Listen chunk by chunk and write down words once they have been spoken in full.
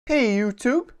Hey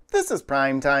YouTube, this is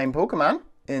Primetime Pokemon.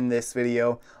 In this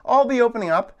video, I'll be opening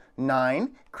up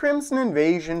 9 Crimson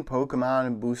Invasion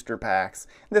Pokemon booster packs.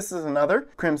 This is another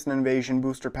Crimson Invasion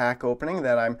booster pack opening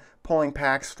that I'm pulling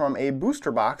packs from a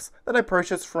booster box that I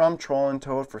purchased from Troll and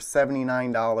Toad for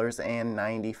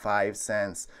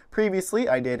 $79.95. Previously,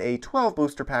 I did a 12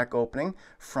 booster pack opening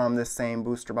from the same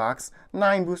booster box,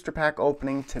 9 booster pack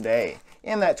opening today.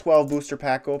 In that 12 booster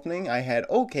pack opening, I had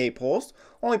okay pulls,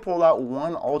 only pulled out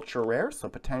 1 ultra rare, so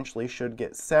potentially should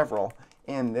get several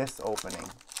in this opening.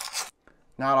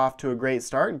 Not off to a great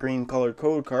start, green colored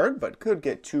code card, but could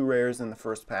get 2 rares in the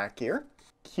first pack here.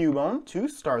 Cubone to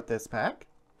start this pack.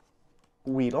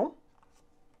 Weedle,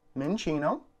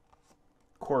 Minccino,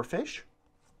 Corphish,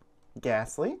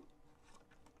 Ghastly,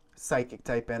 Psychic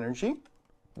type Energy,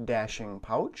 Dashing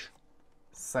Pouch,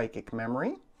 Psychic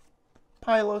Memory,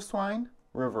 Piloswine,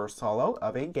 Reverse Holo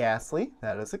of a Ghastly,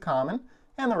 that is a common,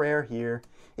 and the rare here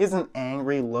is an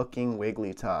angry looking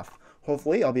Wigglytuff.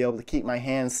 Hopefully I'll be able to keep my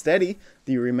hands steady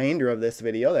the remainder of this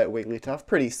video. That Wigglytuff,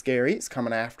 pretty scary. It's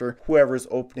coming after whoever's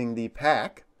opening the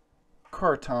pack.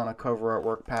 Kartana cover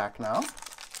artwork pack now.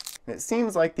 And it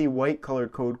seems like the white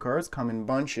colored code cards come in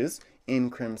bunches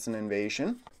in Crimson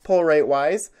Invasion. Pull rate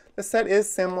wise, the set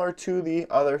is similar to the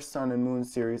other Sun and Moon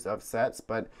series of sets,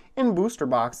 but in booster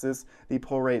boxes, the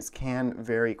pull rates can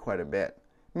vary quite a bit.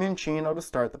 Minccino to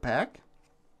start the pack.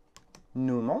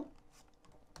 Numel,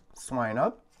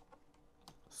 Swinub,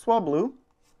 Swablu,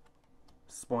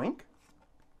 Spoink,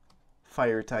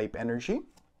 Fire type Energy,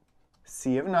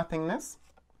 Sea of Nothingness,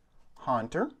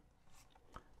 Haunter,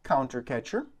 Counter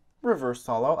Catcher, Reverse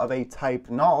Holo of a type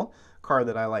Null, card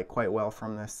that I like quite well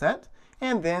from this set,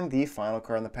 and then the final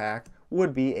card in the pack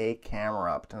would be a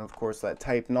Camerupt, and of course that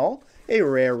type Null, a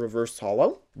rare Reverse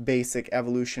Holo, basic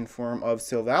evolution form of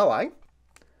Silvally,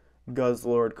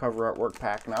 Guzzlord cover artwork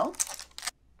pack now.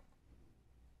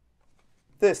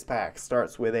 This pack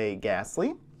starts with a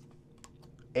Ghastly,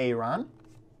 Aron,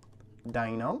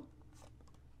 Dino,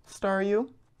 Staryu,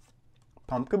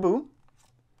 Pumpkaboo,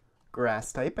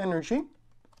 Grass type Energy,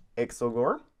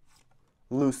 Ixelgor,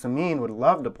 Lusamine, would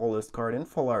love to pull this card in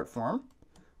full art form,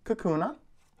 Kakuna,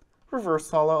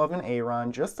 Reverse Holo of an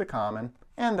Aron, just a common,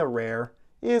 and the rare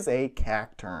is a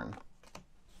Cacturne.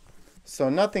 So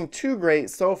nothing too great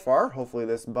so far. Hopefully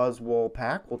this Buzzwole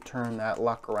pack will turn that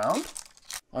luck around.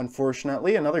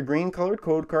 Unfortunately, another green colored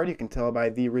code card, you can tell by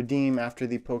the redeem after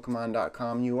the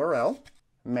Pokemon.com URL.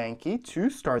 Mankey to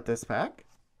start this pack.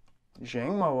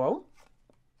 Jangmo-o,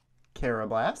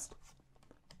 Carablast,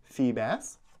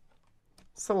 Feebas,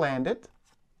 Salandit,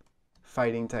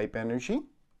 Fighting type Energy,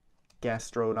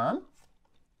 Gastrodon,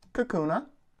 Kakuna,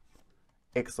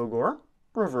 Ixelgor,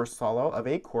 Reverse Holo of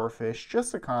a Corphish,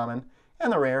 just a common,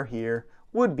 and the rare here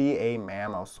would be a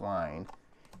Mamoswine.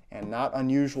 And not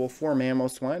unusual for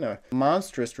Mamoswine, a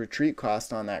monstrous retreat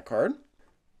cost on that card.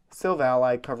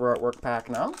 Silvally cover artwork pack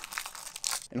now.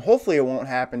 And hopefully it won't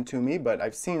happen to me, but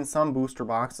I've seen some booster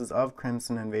boxes of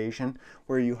Crimson Invasion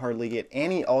where you hardly get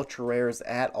any ultra rares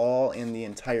at all in the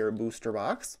entire booster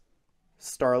box.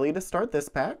 Starly to start this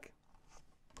pack.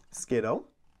 Skiddo,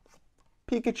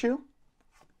 Pikachu,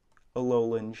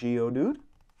 Alolan Geodude,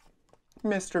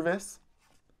 Misdreavus,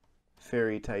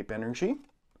 Fairy type Energy,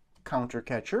 Counter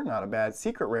Catcher, not a bad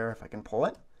secret rare if I can pull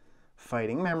it,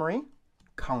 Fighting Memory,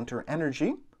 Counter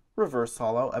Energy, Reverse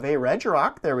Holo of a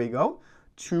Regirock, there we go,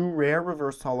 2 rare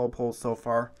Reverse Holo pulls so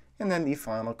far, and then the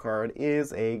final card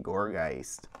is a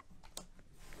Gourgeist.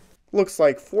 Looks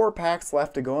like 4 packs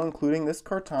left to go, including this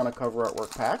Kartana cover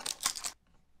artwork pack.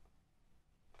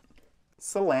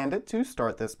 Salandit to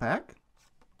start this pack.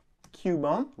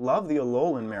 Cubone, love the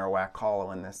Alolan Marowak Holo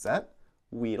in this set.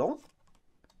 Weedle,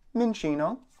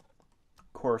 Minccino,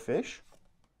 Corphish,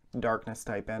 Darkness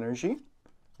type Energy,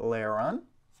 Lairon,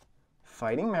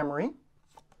 Fighting Memory,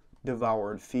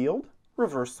 Devoured Field,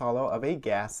 Reverse Holo of a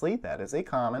Ghastly, that is a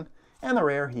common, and the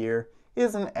rare here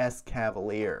is an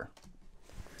Escavalier.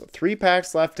 3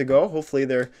 packs left to go. Hopefully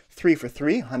they're 3 for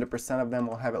 3. 100% of them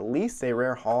will have at least a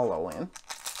rare holo in.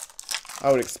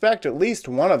 I would expect at least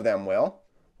one of them will.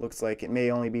 Looks like it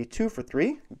may only be 2 for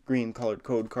 3. Green colored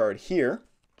code card here.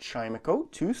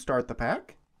 Chimico to start the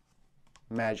pack.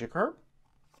 Magikarp,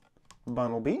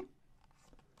 Bunnelby,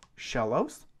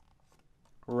 Shellos,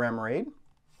 Remoraid,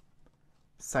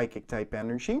 Psychic type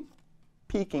Energy,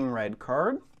 Peaking Red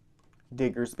card,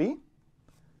 Diggersby,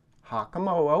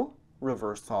 Hakamo'o,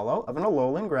 Reverse Holo of an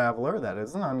Alolan Graveler, that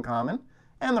is an uncommon,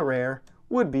 and the rare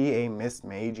would be a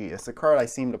Mismagius, a card I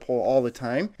seem to pull all the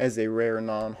time as a rare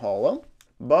non-holo.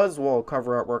 Buzzwole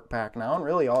cover artwork pack now, and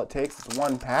really all it takes is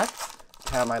 1 pack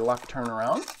to have my luck turn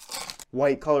around.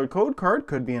 White colored code card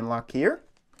could be in luck here.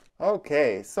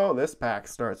 Okay, so this pack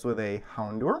starts with a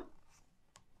Houndour,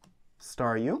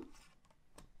 Staryu,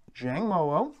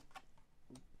 Jangmo-o,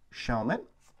 Shelmet,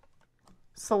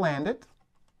 Salandit,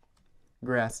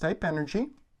 Grass-type Energy,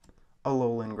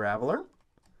 Alolan Graveler,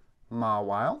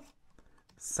 Mawile,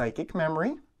 Psychic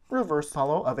Memory, Reverse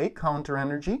Holo of a Counter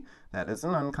Energy, that is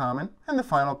an uncommon, and the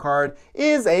final card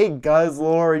is a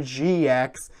Guzzlord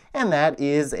GX, and that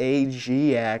is a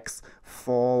GX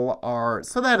Full Art.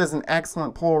 So that is an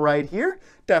excellent pull right here.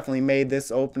 Definitely made this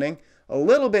opening a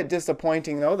little bit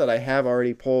disappointing though that I have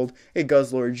already pulled a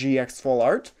Guzzlord GX Full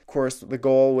Art. Of course, the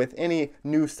goal with any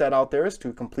new set out there is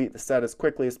to complete the set as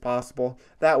quickly as possible.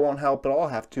 That won't help at all. I'll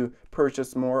have to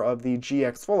purchase more of the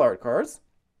GX Full Art cards.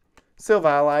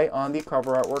 Silvally on the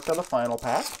cover artwork of the final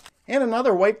pack. And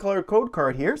another white colored code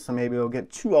card here, so maybe we'll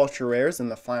get 2 ultra rares in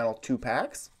the final 2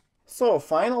 packs. So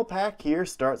final pack here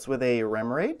starts with a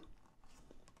Remoraid,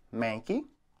 Mankey,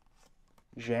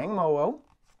 Jangmo-o,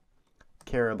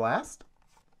 Karrablast,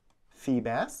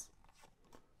 Feebas,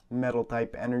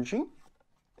 Metal-type Energy,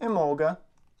 Emolga,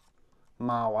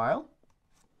 Mawile,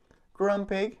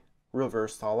 Grumpig,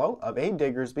 Reverse Holo of a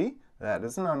Diggersby, that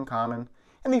is an uncommon,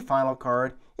 and the final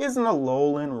card is an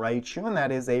Alolan Raichu, and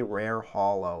that is a rare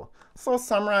holo. So I'll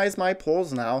summarize my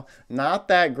pulls now. Not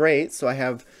that great, so I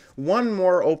have one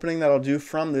more opening that I'll do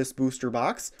from this booster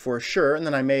box for sure, and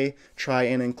then I may try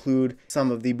and include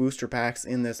some of the booster packs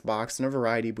in this box in a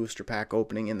variety booster pack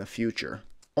opening in the future.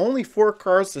 Only 4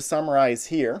 cards to summarize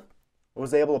here. I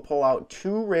was able to pull out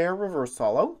 2 rare Reverse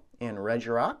Holo in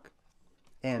Regirock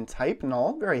and Type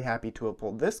Null. Very happy to have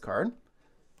pulled this card.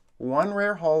 1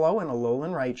 rare holo in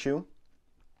Alolan Raichu.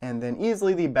 And then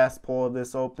easily the best pull of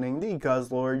this opening, the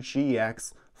Guzzlord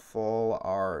GX Full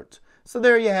Art. So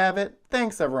there you have it.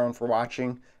 Thanks everyone for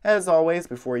watching. As always,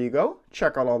 before you go,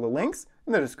 check out all the links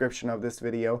in the description of this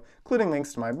video, including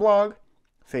links to my blog,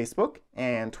 Facebook,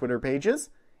 and Twitter pages.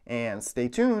 And stay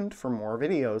tuned for more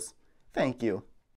videos. Thank you.